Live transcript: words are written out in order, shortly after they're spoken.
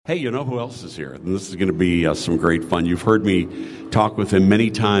Hey, you know who else is here? And this is going to be some great fun. You've heard me talk with him many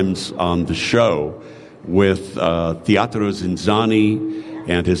times on the show with Teatro Zinzani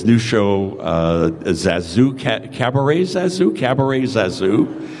and his new show, Zazu, Cabaret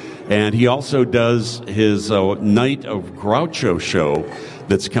Zazu. And he also does his Night of Groucho show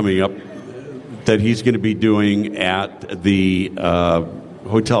that's coming up that he's going to be doing at the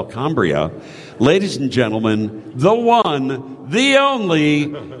Hotel Cambria. Ladies and gentlemen, the one, the only,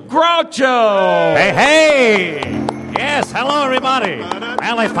 Groucho! Hey! Yes, hello, everybody.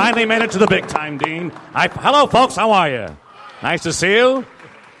 Well, I finally made it to the big time, Dean. Hello, folks, how are you? Nice to see you.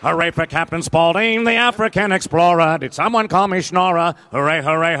 Hooray for Captain Spaulding, the African explorer. Did someone call me Schnorrer? Hooray,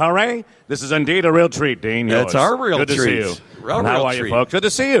 hooray, hooray. This is indeed a real treat, Dean. It's our real treat. Good to see you. How are you, folks? Good to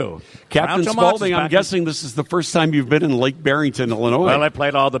see you. Captain Spaulding, I'm guessing this is the first time you've been in Lake Barrington, Illinois. Well, I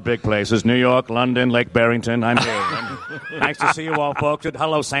played all the big places. New York, London, Lake Barrington. I'm here. Nice to see you all, folks.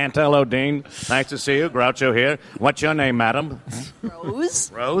 Hello, Santa. Hello, Dean. Nice to see you. Groucho here. What's your name, madam?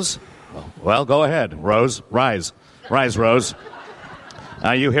 Rose. Rose? Well, go ahead. Rose, rise. Rise, Rose.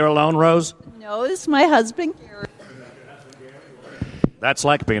 Are you here alone, Rose? No, it's my husband, Gary. That's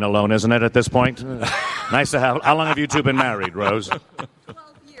like being alone, isn't it, at this point? Nice to have... How long have you two been married, Rose? 12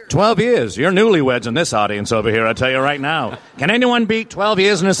 years. 12 years. You're newlyweds in this audience over here, I tell you right now. Can anyone beat 12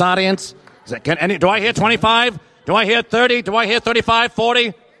 years in this audience? Do I hear 25? Do I hear 30? Do I hear 35,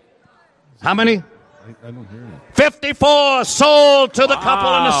 40? How many? I don't hear you. 54 sold to the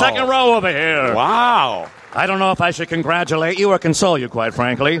couple in the second row over here. Wow. I don't know if I should congratulate you or console you, quite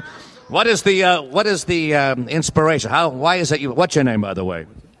frankly. What is the inspiration? Why is it you? What's your name, by the way?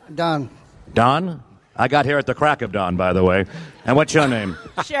 Don. Don? I got here at the crack of dawn, by the way. And what's your name?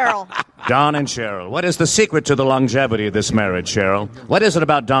 Cheryl. Don and Cheryl. What is the secret to the longevity of this marriage, Cheryl? What is it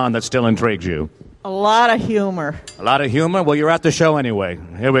about Don that still intrigues you? A lot of humor. A lot of humor? Well, you're at the show anyway.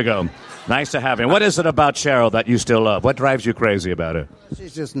 Here we go. Nice to have you. What is it about Cheryl that you still love? What drives you crazy about her?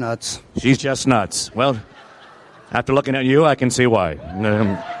 She's just nuts. She's just nuts. Well, after looking at you, I can see why.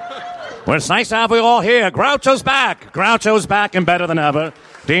 Well, it's nice to have you all here. Groucho's back. Groucho's back and better than ever.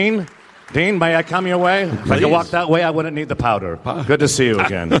 Dean, may I come your way? If I could walk that way, I wouldn't need the powder. Good to see you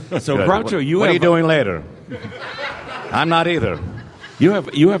again. So, good. Groucho, what are you doing later? I'm not either. You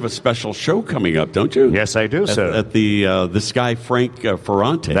have a special show coming up, don't you? Yes, I do, sir. At the this guy Frank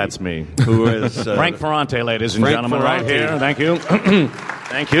Ferrante. That's me. Who is Frank Ferrante, ladies and gentlemen, Ferrante. right here. Thank you.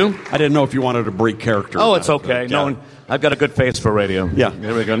 Thank you. I didn't know if you wanted to break character. Oh, it's okay. No one. I've got a good face for radio. Yeah.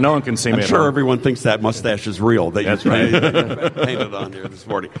 Here we go. No one can see me. I'm sure everyone thinks that mustache is real. That's right. Painted on here this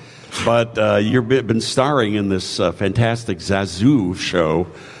morning. But you've been starring in this fantastic Zazu show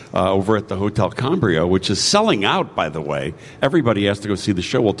over at the Hotel Cambria, which is selling out, by the way. Everybody has to go see the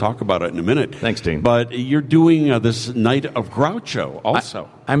show. We'll talk about it in a minute. Thanks, Dean. But you're doing this Night of Groucho also.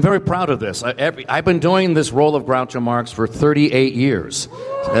 I'm very proud of this. I've been doing this role of Groucho Marx for 38 years.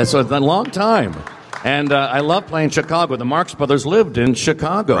 That's a long time. And I love playing Chicago. The Marx Brothers lived in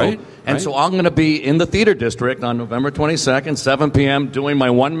Chicago. Right. And so I'm going to be in the Theater District on November 22nd, 7 p.m., doing my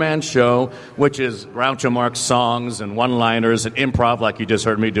one-man show, which is Groucho Marx songs and one-liners and improv like you just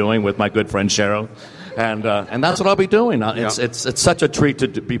heard me doing with my good friend Cheryl. And that's what I'll be doing. It's such a treat to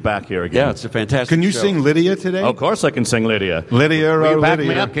be back here again. Yeah, it's a fantastic Can you show. sing Lydia today? Of course I can sing Lydia. Lydia, Will you back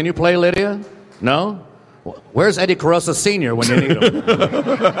Lydia. me up? Can you play Lydia? No? Where's Eddie Carosa Sr. when you need him?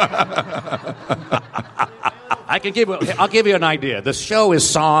 I'll give you an idea. The show is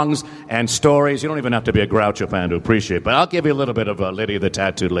songs and stories. You don't even have to be a Groucho fan to appreciate it, but I'll give you a little bit of Lydia the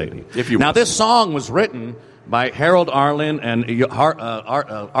Tattooed Lady. Now, this song was written by Harold Arlen and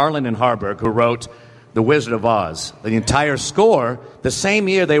Arlen and Harburg, who wrote The Wizard of Oz. The entire score, the same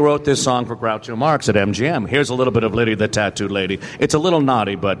year they wrote this song for Groucho Marx at MGM. Here's a little bit of Lydia the Tattooed Lady. It's a little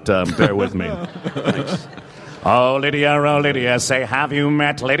naughty, but bear with me. Thanks. Oh, Lydia, say, have you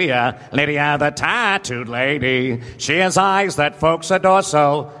met Lydia? Lydia, the tattooed lady. She has eyes that folks adore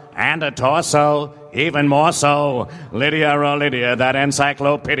so, and a torso even more so. Lydia, oh, Lydia, that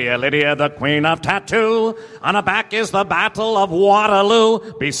encyclopedia. Lydia, the queen of tattoo. On her back is the Battle of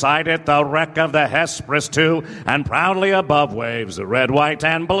Waterloo. Beside it, the wreck of the Hesperus too. And proudly above waves the red, white,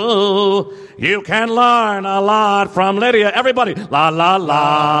 and blue. You can learn a lot from Lydia. Everybody, la, la,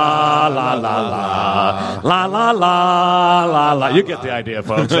 la, la, la, la, la, la, la, la, la. You get the idea,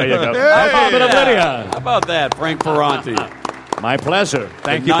 folks. There you go. Hey, a little bit of Lydia. How about that, Frank Ferrante? My pleasure.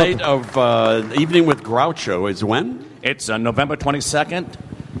 Thank you. The night of Evening with Groucho is when? It's November 22nd,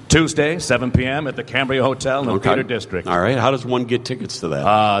 Tuesday, 7 p.m. at the Cambria Hotel in the Theater District. All right. How does one get tickets to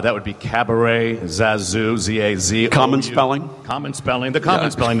that? That would be Cabaret Zazou, Z-A-Z-O-U. Common spelling? Common spelling. The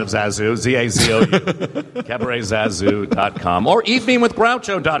common spelling of Zazou, Z-A-Z-O-U. CabaretZazoo.com. Or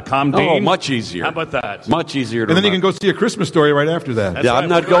eveningwithgroucho.com, Dean. Oh, much easier. How about that? Much easier to And then you can remember. go see A Christmas Story right after that. That's Yeah, right. I'm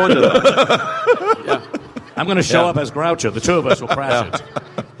not going to that. I'm going to show up as Groucho. The two of us will crash it.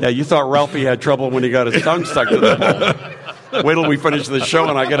 Yeah, you thought Ralphie had trouble when he got his tongue stuck to the bowl. Wait till we finish the show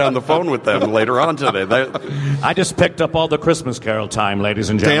and I get on the phone with them later on today. I just picked up all the Christmas Carol time, ladies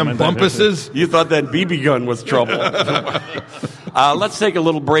and gentlemen. Damn bumpuses. You thought that BB gun was trouble. Let's take a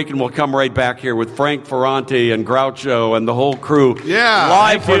little break and we'll come right back here with Frank Ferrante and Groucho and the whole crew. Yeah.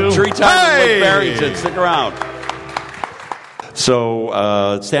 Live Thank from you. Tree Time Hey. with Barrington. Stick around.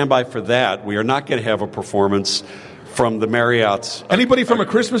 So stand by for that. We are not going to have a performance from the Marriott's. Anybody from A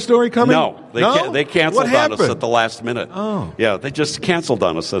Christmas Story coming? No, they canceled What on us happened? at the last minute. Oh. Yeah, they just canceled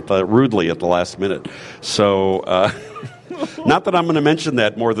on us rudely at the last minute. So, not that I'm going to mention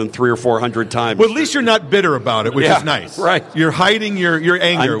that more than 300 or 400 times. Well, at least you're not bitter about it, which Yeah, is nice. right. You're hiding your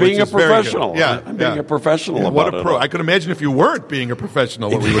anger, I'm being which a is very good. professional. Yeah, I'm being a professional Yeah, about what a it pro! all. I could imagine if you weren't being a professional,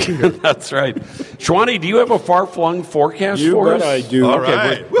 what we would hear. That's right. Shwani, do you have a far-flung forecast You for bet us? I do. All Okay,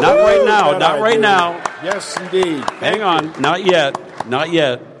 right. wait. Not right now. Bet Not I right do. now. Yes, indeed. Hang on. Not yet. Not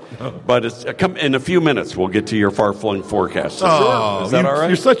yet. But it's come in a few minutes. We'll get to your far-flung forecast. Oh, Is that all right?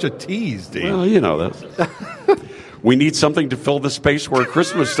 You're such a tease, Dean. Well, you know that. We need something to fill the space where A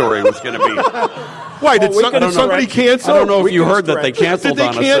Christmas Story was going to be. Why did, we can did somebody stretch. cancel? I don't know if We you can heard that they stretch. canceled Did they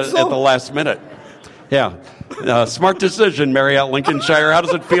on us cancel? at the last minute. Yeah. Smart decision, Marriott Lincolnshire. How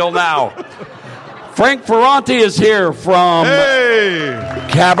does it feel now? Frank Ferrante is here from Hey,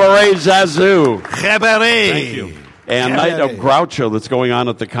 Cabaret Zazou. Cabaret. Thank you. And Night of Groucho that's going on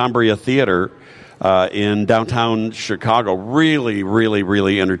at the Cambria Theater in downtown Chicago. Really, really,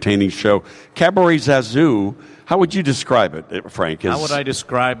 really entertaining show. Cabaret Zazou, how would you describe it, Frank? How would I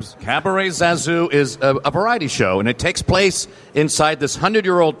describe Cabaret Zazou is a variety show, and it takes place inside this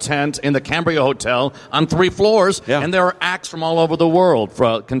 100-year-old tent in the Cambria Hotel on 3 floors, Yeah. and there are acts from all over the world,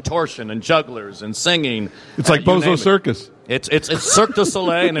 for contortion and jugglers and singing. It's like You name Bozo it. Circus. It's Cirque du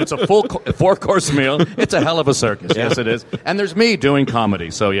Soleil, and it's a full 4-course meal. It's a hell of a circus, yes it is. And there's me doing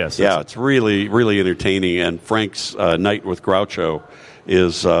comedy, so yes. Yeah, it's really, really entertaining. And Frank's Night with Groucho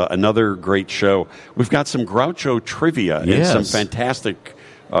is another great show. We've got some Groucho trivia and Yes. some fantastic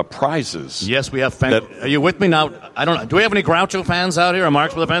prizes. Yes, we have. Are you with me now? I don't know. Do we have any Groucho fans out here? Or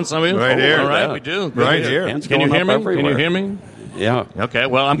Marks with a Pen? Some of you? Right here. All right, Yeah. we do. Good Right to here. Hands Can you going hear up me? everywhere. Can you hear me? Yeah. Okay,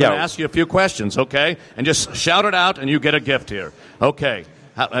 well, I'm going to Yeah. ask you a few questions, okay? And just shout it out, and you get a gift here. Okay.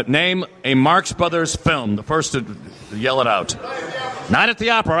 Name a Marx Brothers film. The first to yell it out. Night at the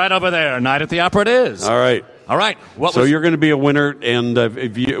Opera, right over there. Night at the Opera it is. All right. All right. So you're going to be a winner, and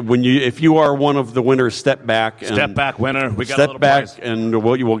if you are one of the winners, step back. And Step back, winner. We got a Step little back, prize. and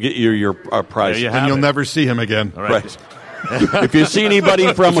we'll get you your prize. There you And have you'll it. never see him again. All right. Right. If you see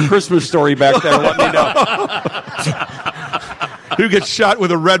anybody from A Christmas Story back there, let me know. Who gets shot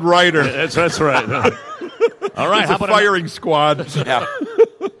with a Red Ryder? That's right. All right. It's How a about firing squad. Yeah.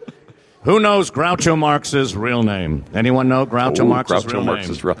 who knows Groucho Marx's real name? Anyone know Groucho Marx's Groucho real Marx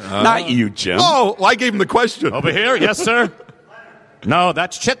name? is real. Not you, Jim. Oh, well, I gave him the question. Over here? Yes, sir? No,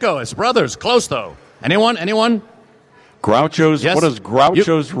 that's Chico. It's brothers. Close, though. Anyone? Groucho's. Yes. What is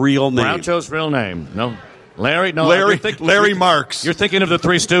Groucho's real name? Groucho's real name. No. Larry? No. Larry Marx. You're thinking of the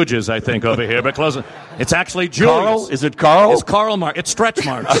Three Stooges, I think, over here. But close. It's actually Julius. Carl? Is it Carl? It's Karl Marx. It's Stretch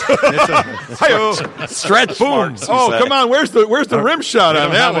Marx. Hi-yo. Stretch Boom. Marks. you Oh, say. come on. Where's the rim shot You on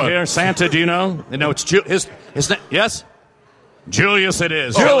don't that have it one? here. Santa, do you know? No, it's his name. Yes? Julius it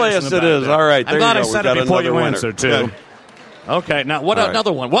is. Julius in the it back is. there. All right, I'm there glad you I go. said We've it got before you another winner. answered, too. Good. Okay, now what? All right.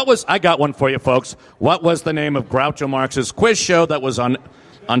 Another one. I got one for you, folks. What was the name of Groucho Marx's quiz show that was on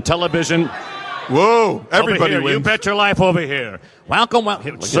television? Whoa. Everybody over here. wins. You bet your life over here. Welcome,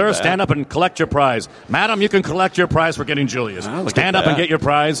 sir. that. Stand up and collect your prize, madam. You can collect your prize for getting Julius. look Stand at up and that. get your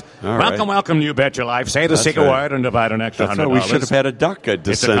prize. All welcome, right. welcome. You bet your life. Say the secret right. word and divide an extra That's why $100. we should have had a duck It's a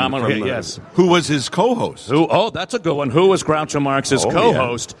descend common. from the- Yes. Who was his co-host? Who? Oh, that's a good one. Who was Groucho Marx's Oh,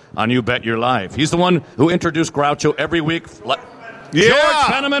 co-host on You Bet Your Life? He's the one who introduced Groucho every week. Yeah. George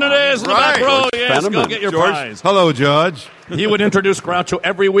Penniman it is in the back Right. row. George Yes, go Penniman. get your George. prize. Hello, George. He would introduce Groucho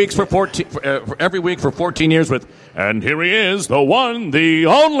every week for 14 years with, and here he is, the one, the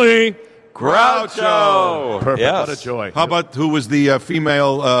only Groucho. Perfect. Yes. What a joy. How about who was the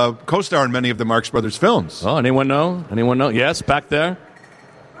female co-star in many of the Marx Brothers films? Oh, anyone know? Anyone know? Yes, back there.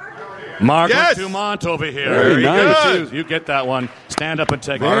 Margaret Yes! Dumont over here. Very nice. good. You get that one. Stand up and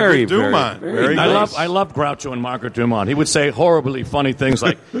take it. Very, Margaret Dumont. very I nice. love Groucho and Margaret Dumont. He would say horribly funny things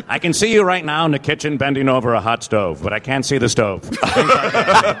like, I can see you right now in the kitchen bending over a hot stove, but I can't see the stove.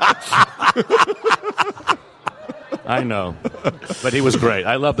 I know. But he was great.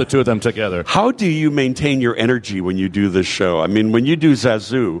 I love the two of them together. How do you maintain your energy when you do this show? I mean, when you do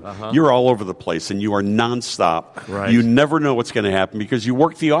Zazu, you're all over the place and you are nonstop. Right. You never know what's going to happen because you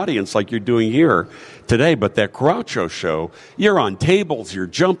work the audience like you're doing here today. But that Groucho show, you're on tables, you're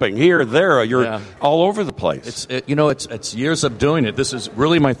jumping here, there, you're all over the place. It's years of doing it. This is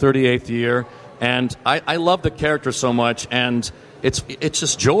really my 38th year, and I love the character so much, and it's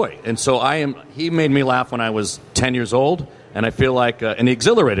just joy. And so he made me laugh when I was 10 years old, and I feel like, and he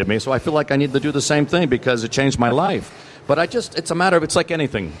exhilarated me, so I feel like I need to do the same thing because it changed my life. But it's a matter of, it's like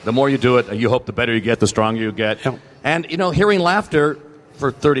anything. The more you do it, you hope the better you get, the stronger you get. Yeah. And, hearing laughter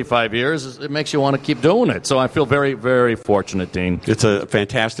for 35 years, it makes you want to keep doing it. So I feel very, very fortunate, Dean. It's a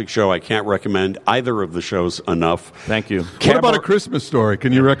fantastic show. I can't recommend either of the shows enough. Thank you. What about A Christmas Story?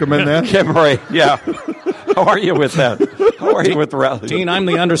 Can you recommend that? Cabaret, yeah. How are you with that? How are you with Ralphie? Dean, I'm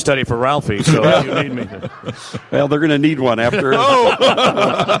the understudy for Ralphie, so if you need me. Well, they're going to need one after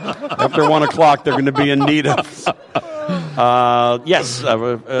after 1 o'clock. They're going to be in need of.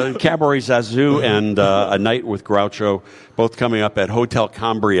 Cabaret Zazu and A Night with Groucho, both coming up at Hotel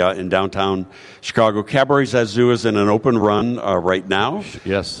Cambria in downtown Chicago. Cabaret Zazu is in an open run right now.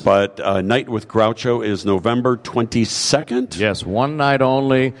 Yes. But Night with Groucho is November 22nd. Yes, one night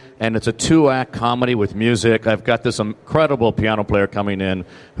only, and it's a 2-act comedy with music. I've got this incredible piano player coming in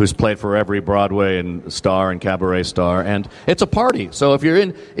who's played for every Broadway and star and cabaret star, and it's a party. So if you're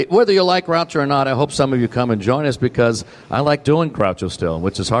in, whether you like Groucho or not, I hope some of you come and join us because I like doing Groucho still,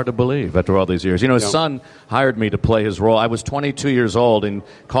 which is hard to believe after all these years. His son hired me to play his role. I was 22 years old in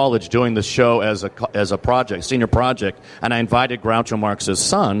college doing the show as a project, senior project, and I invited Groucho Marx's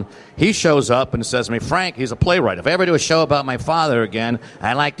son. He shows up and says to me, Frank, he's a playwright. If I ever do a show about my father again,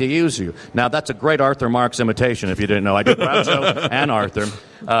 I'd like to use you. Now, that's a great Arthur Marx imitation, if you didn't know. I did Groucho and Arthur.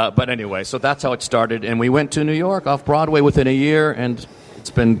 But anyway, so that's how it started. And we went to New York off Broadway within a year, and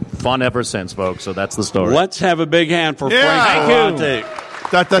it's been fun ever since, folks. So that's the story. Let's have a big hand for Yeah. Frank Ferrante.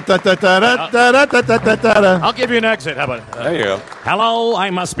 I'll give you an exit. How about it? There you go. Hello, I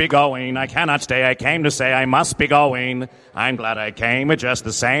must be going. I cannot stay. I came to say I must be going. I'm glad I came, but just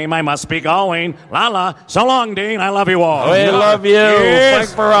the same, I must be going. La la. So long, Dean. I love you all. We love you,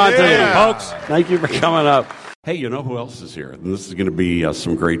 Yes. Frank Ferrante. Yeah. Folks. Thank you for coming up. Hey, you know who else is here? And this is going to be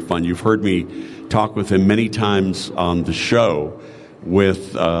some great fun. You've heard me talk with him many times on the show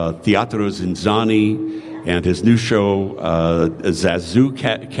with Teatro Zinzani and his new show, Zazu,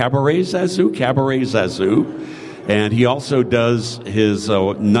 Cabaret Zazu. And he also does his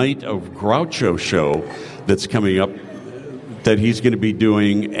Night of Groucho show that's coming up that he's going to be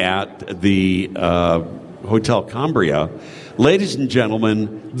doing at the Hotel Cambria. Ladies and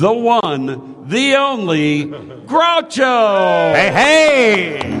gentlemen, the one, the only, Groucho! Hey,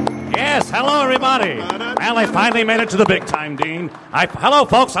 hey! Yes, hello, everybody. Well, I finally made it to the big time, Dean. Hello,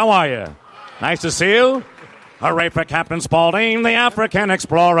 folks. How are you? Nice to see you. Hooray for Captain Spaulding, the African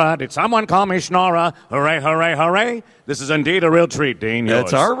explorer. Did someone call me Schnorrer? Hooray, hooray, hooray. This is indeed a real treat, Dean.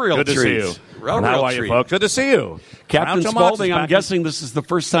 That's our real Good treat. to see you. Real How are you, treat. folks? Good to see you. Captain Groucho Marx is Spaulding, I'm back. guessing this is the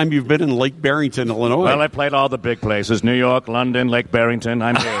first time you've been in Lake Barrington, Illinois. Well, I played all the big places. New York, London, Lake Barrington.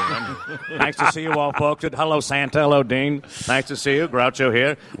 I'm here. Nice to see you all, folks. Hello, Santa. Hello, Dean. Nice to see you. Groucho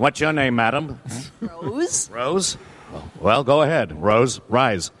here. What's your name, madam? Rose. Rose? Well, go ahead. Rose,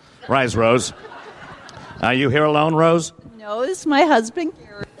 rise. Rise, Rose. Are you here alone, Rose? No, this is my husband,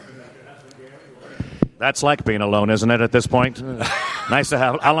 Gary. That's like being alone, isn't it, at this point? Nice to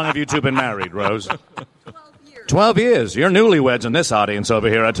have. How long have you two been married, Rose? 12 years. 12 years. You're newlyweds in this audience over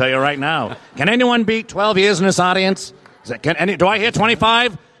here, I'll tell you right now. Can anyone beat 12 years in this audience? Do I hear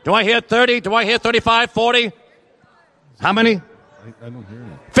 25? Do I hear 30? Do I hear 35, 40? How many? I don't hear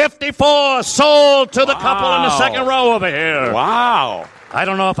you. 54 sold to the couple in the second row over here. Wow. I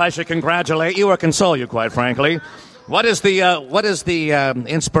don't know if I should congratulate you or console you, quite frankly. What is the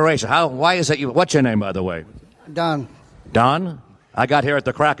inspiration? Why is it you? What's your name, by the way? Don. Don? I got here at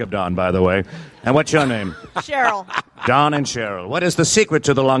the crack of dawn, by the way. And what's your name? Cheryl. Don and Cheryl. What is the secret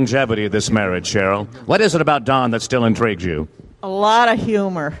to the longevity of this marriage, Cheryl? What is it about Don that still intrigues you? A lot of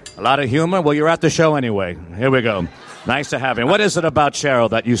humor. A lot of humor? Well, you're at the show anyway. Here we go. Nice to have you. What is it about Cheryl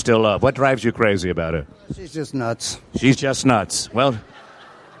that you still love? What drives you crazy about her? She's just nuts. She's just nuts. Well,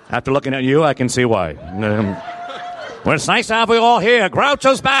 after looking at you, I can see why. Well, it's nice to have you all here.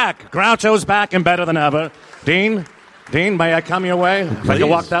 Groucho's back. Groucho's back and better than ever. Dean, Dean, may I come your way? If I could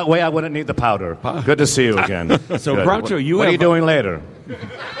walk that way, I wouldn't need the powder. Good to see you again. So, Good. Groucho, what are you doing later?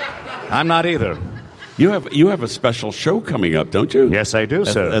 I'm not either. You have a special show coming up, don't you? Yes, I do,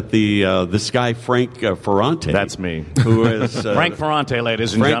 sir. At the this guy Frank Ferrante. That's me. Who is Frank Ferrante,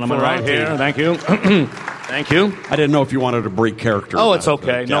 ladies and Frank gentlemen, Ferrante. right here. Thank you. Thank you. I didn't know if you wanted to break character. Oh, or it's not,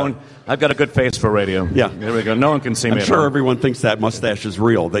 okay. but, No one. I've got a good face for radio. Yeah. Here we go. No one can see me. I'm at sure home. everyone thinks that mustache is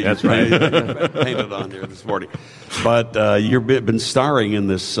real. That That's you right. painted on there this morning. But you've been starring in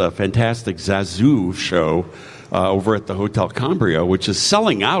this fantastic Zazu show over at the Hotel Cambria, which is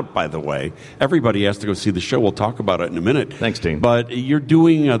selling out, by the way. Everybody has to go see the show. We'll talk about it in a minute. Thanks, Dean. But you're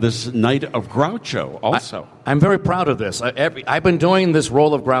doing this Night of Groucho also. I'm very proud of this. I've been doing this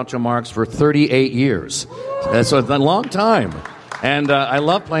role of Groucho Marx for 38 years. So it's a long time. And I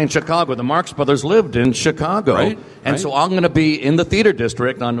love playing Chicago. The Marx Brothers lived in Chicago. Right, and so I'm going to be in the Theater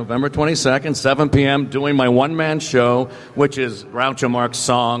District on November 22nd, 7 p.m., doing my one-man show, which is Groucho Marx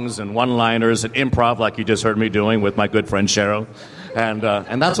songs and one-liners and improv like you just heard me doing with my good friend Cheryl. And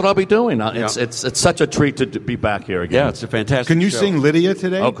that's what I'll be doing. It's such a treat to be back here again. Yeah, it's a fantastic Can you show. sing Lydia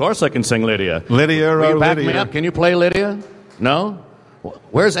today? Of course I can sing Lydia. Lydia, Will you back Lydia. me up? Can you play Lydia? No?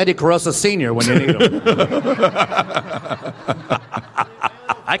 Where's Eddie Carosa Sr. when you need him?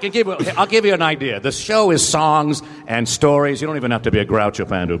 I'll give you an idea. The show is songs and stories. You don't even have to be a Groucho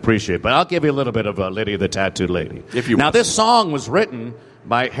fan to appreciate it, but I'll give you a little bit of Lydia the Tattooed Lady. Now, this song was written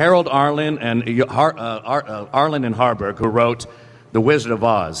by Harold Arlen and Arlen and Harburg, who wrote The Wizard of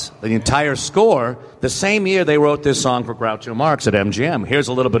Oz. The entire score, the same year they wrote this song for Groucho Marx at MGM. Here's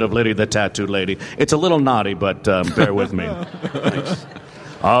a little bit of Lydia the Tattooed Lady. It's a little naughty, but bear with me. Thanks.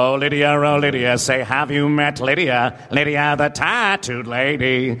 Oh, Lydia, say, have you met Lydia? Lydia, the tattooed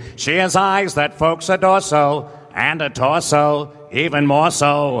lady. She has eyes that folks adore so, and a torso, even more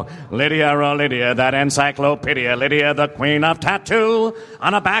so. Lydia, oh, Lydia, that encyclopedia. Lydia, the queen of tattoo.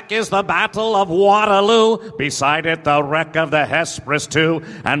 On her back is the Battle of Waterloo. Beside it, the wreck of the Hesperus too.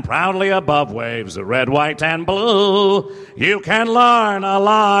 And proudly above waves the red, white, and blue. You can learn a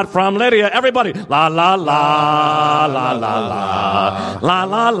lot from Lydia. Everybody, la, la, la, la, la, la, la,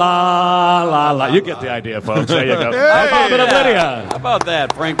 la, la, la, la. You get the idea, folks. There you go. Hey, A bit of Lydia. How about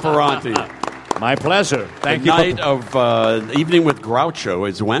that, Frank Ferrante? My pleasure. Thank you. The night of Evening with Groucho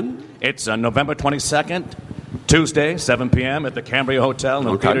is when? It's November 22nd, Tuesday, 7 p.m. at the Cambria Hotel in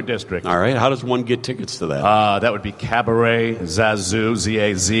the Theater District. All right. How does one get tickets to that? That would be Cabaret Zazu,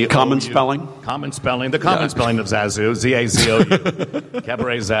 Z-A-Z-O-U. Common spelling? Common spelling. The common spelling of Zazu, Z-A-Z-O-U.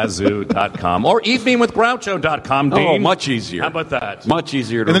 CabaretZazu.com. Or eveningwithgroucho.com, Dean. Oh, much easier. How about that? Much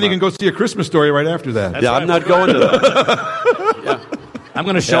easier to And then you remember. can go see A Christmas Story right after that. That's Yeah, right. I'm not going to that. I'm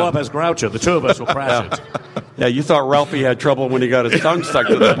going to show up as Groucho. The two of us will crash it. Yeah, you thought Ralphie had trouble when he got his tongue stuck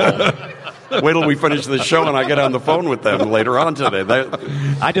to the bowl. Wait till we finish the show and I get on the phone with them later on today.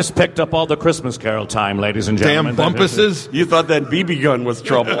 I just picked up all the Christmas Carol time, ladies and gentlemen. Damn bumpuses. You thought that BB gun was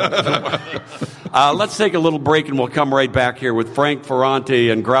trouble. Let's take a little break and we'll come right back here with Frank Ferrante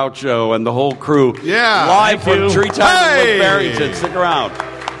and Groucho and the whole crew. Yeah. Live Thank from you. Treetime Hey! with Barrington. Stick around.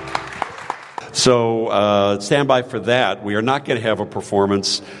 So stand by for that. We are not going to have a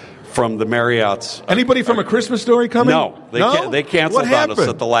performance from the Marriott's. Anybody from A Christmas Story coming? No, they canceled What on us happened?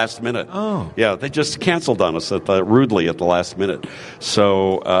 at the last minute. Oh. Yeah, they just canceled on us rudely at the last minute.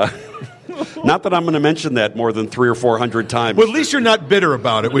 So, not that I'm going to mention that more than 300 or 400 times. Well, at least you're not bitter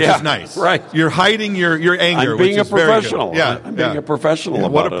about it, which Yeah, is nice. right. You're hiding your anger. I'm being which a is very good. professional. Yeah, I'm being a professional Yeah,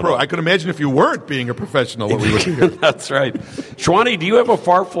 about what a it pro! all. I could imagine if you weren't being a professional, what we would hear. That's right. Shwani, do you have a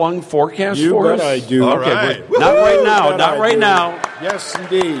far-flung forecast You for bet us? I do. All Okay, right. but not right now. Bet Not I right do. now. Yes,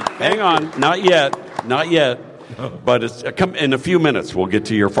 indeed. Hang on. Not yet. Not yet. But it's in a few minutes. We'll get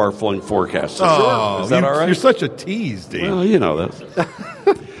to your far-flung forecast. Oh, Is that all right? You're such a tease, Dean. Well, you know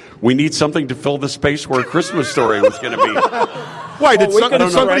that. We need something to fill the space where A Christmas Story was going to be. Why did, we can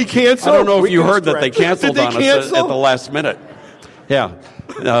did somebody stretch. cancel? I don't know if We you can heard that they stretch. canceled Did they on us cancel? at the last minute.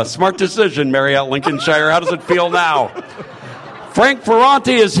 Yeah. Smart decision, Marriott Lincolnshire. How does it feel now? Frank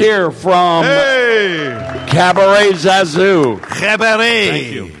Ferrante is here from Hey, Cabaret Zazu. cabaret.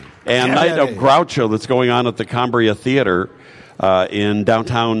 Thank you. And Night of Groucho that's going on at the Cambria Theater in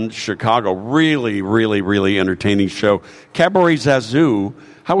downtown Chicago. Really, really, really entertaining show. Cabaret Zazu,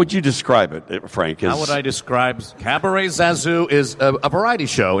 how would you describe it, Frank? How would I describe Cabaret Zazu is a variety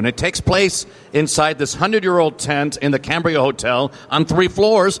show, and it takes place inside this 100-year-old tent in the Cambria Hotel on 3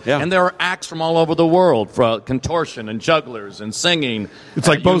 floors, Yeah. and there are acts from all over the world, for contortion and jugglers and singing. It's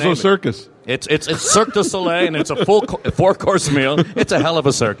like you name Bozo it. Circus. It's Cirque du Soleil, and it's a full 4-course meal. It's a hell of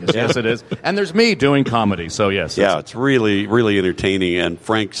a circus. Yes, it is. And there's me doing comedy, so yes. Yeah, it's really, really entertaining. And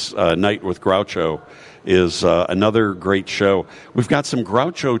Frank's Night with Groucho is another great show. We've got some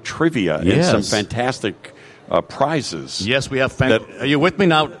Groucho trivia and some fantastic prizes. Yes, we have. Are you with me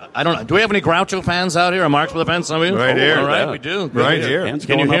now? I don't know. Do we have any Groucho fans out here? Or Marx Brothers fans? Some of you? Right here. All right, yeah. we do. Good Right to here.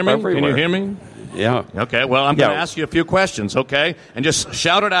 Can you hear me? Can you hear me? Yeah. Okay, well, I'm going to ask you a few questions, okay? And just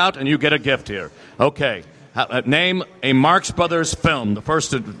shout it out, and you get a gift here. Okay. Name a Marx Brothers film. The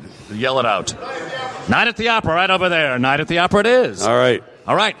first to yell it out. Night at the Opera, right over there. Night at the Opera it is. All right.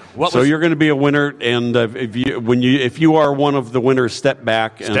 All right. So you're going to be a winner, and if you are one of the winners, step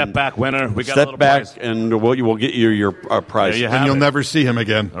back. Step back, winner. We got a step little back, prize. and we'll get you your prize. There you And you'll never see him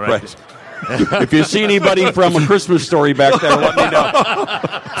again. All right. If you see anybody from A Christmas Story back there, let me know.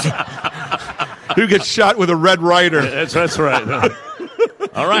 Who gets shot with a Red Ryder? That's right.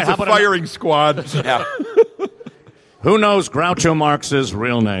 All right. It's How a about firing squad. Yeah. Who knows Groucho Marx's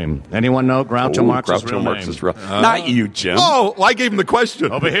real name? Anyone know Groucho Marx's real name? Not you, Jim. Oh, well, I gave him the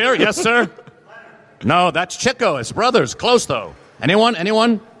question. Over here? Yes, sir? No, that's Chico. It's brothers. Close, though. Anyone?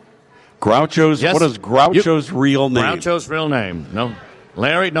 Groucho's. Yes. What is Groucho's real name? Groucho's real name. No.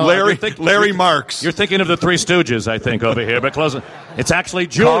 Larry? No. Larry Marx. You're thinking of the Three Stooges, I think, over here. But close. It's actually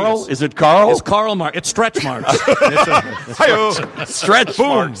Julius. Carl? Is it Carl? It's Karl Marx. It's Stretch Marx. Hi-oh. Stretch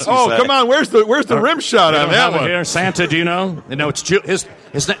Marks. Oh, come on. Where's the rim shot on that one? Here. Santa, do you know? No, it's his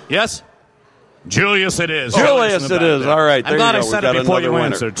name. Yes? Julius it is. Julius it is. All right. I'm glad I said it before you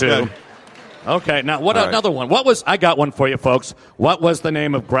answered, too. Yeah. Okay, now another one? I got one for you, folks. What was the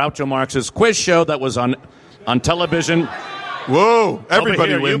name of Groucho Marx's quiz show that was on television? Whoa,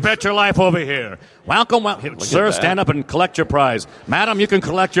 everybody wins. You bet your life over here. Welcome. Sir, stand up and collect your prize. Madam, you can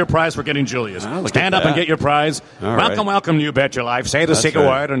collect your prize for getting Julius. Stand up and get your prize. Welcome, you bet your life. Say the secret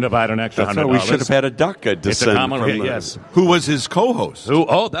word and divide an extra $100. We should have had a duck descend. It's a common, yes. Who was his co-host?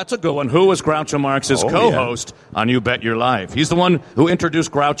 That's a good one. Who was Groucho Marx's co-host on You Bet Your Life? He's the one who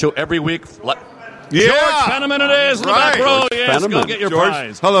introduced Groucho every week. Yeah. George Penniman it is in the back row. Yes, go get your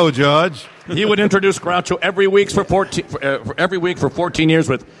prize. Hello, George. He would introduce Groucho every week for 14 years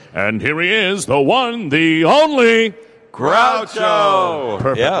with, and here he is, the one, the only Groucho.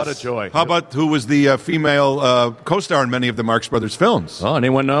 Perfect. Yes. What a joy. How about who was the female co-star in many of the Marx Brothers films? Oh,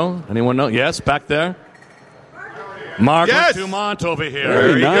 anyone know? Yes, back there. Margaret Dumont over here.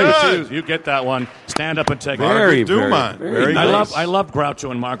 Very nice. You get that one. Stand up and take it. Margaret Dumont. Very nice. I love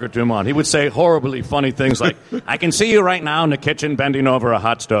Groucho and Margaret Dumont. He would say horribly funny things like, I can see you right now in the kitchen bending over a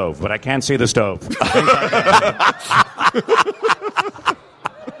hot stove, but I can't see the stove.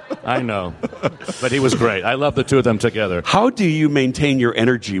 I know. But he was great. I love the two of them together. How do you maintain your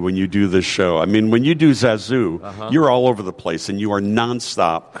energy when you do this show? I mean, when you do Zazu, you're all over the place and you are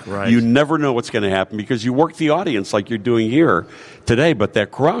nonstop. Right. You never know what's going to happen because you work the audience like you're doing here today. But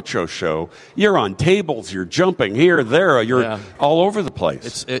that Groucho show, you're on tables, you're jumping here, there, you're all over the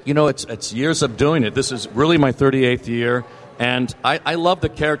place. It's years of doing it. This is really my 38th year, and I love the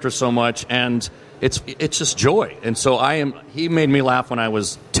character so much, and it's just joy. And so he made me laugh when I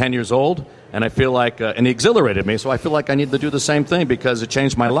was 10 years old, and I feel like, and he exhilarated me, so I feel like I need to do the same thing because it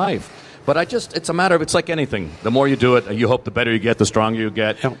changed my life. But it's a matter of, it's like anything. The more you do it, you hope the better you get, the stronger you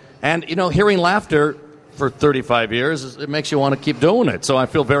get. Yeah. And, hearing laughter for 35 years, it makes you want to keep doing it. So I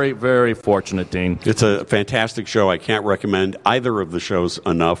feel very, very fortunate, Dean. It's a fantastic show. I can't recommend either of the shows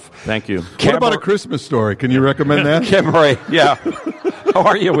enough. Thank you. What about A Christmas Story? Can you recommend that? Cabaret, yeah. How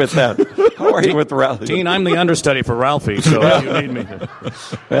are you with that? How are you with Ralphie? Dean, I'm the understudy for Ralphie, so if you need me.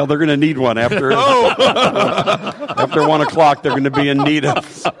 Well, they're going to need one after after 1 o'clock. They're going to be in need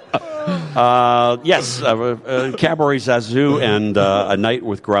of. Cabaret Zazu and A Night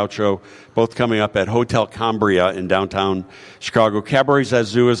with Groucho, both coming up at Hotel Cambria in downtown Chicago. Cabaret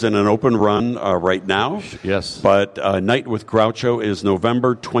Zazu is in an open run right now. Yes. But Night with Groucho is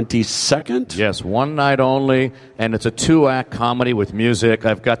November 22nd. Yes, one night only, and it's a 2-act comedy with music.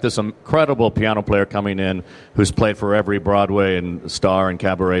 I've got this incredible piano player coming in who's played for every Broadway and star and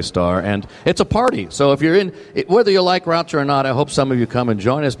cabaret star, and it's a party. So if you're in, whether you like Groucho or not, I hope some of you come and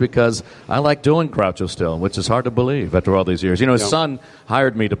join us because I like doing Groucho still, which is hard to believe after all these years. His son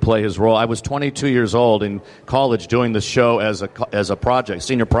hired me to play his role. I was 22 years old in college doing this show as a project,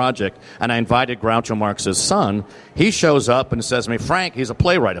 senior project, and I invited Groucho Marx's son. He shows up and says to me, Frank, he's a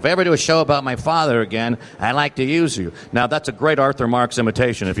playwright. If I ever do a show about my father again, I'd like to use you. Now, that's a great Arthur Marx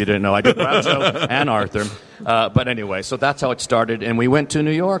imitation, if you didn't know. I did Groucho and Arthur. But anyway, so that's how it started. And we went to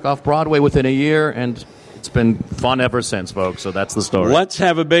New York off Broadway within a year, and it's been fun ever since, folks. So that's the story. Let's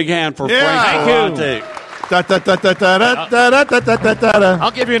have a big hand for Frank Thank you. Ferrante.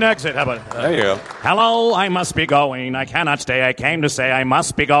 I'll give you an exit. How about it? There you go. Hello, I must be going. I cannot stay. I came to say I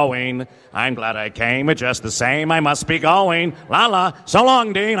must be going. I'm glad I came. It's just the same. I must be going. La la. So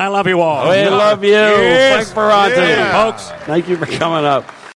long, Dean. I love you all. We love you. Yes. Frank Ferrante. Folks. Thank you for coming up.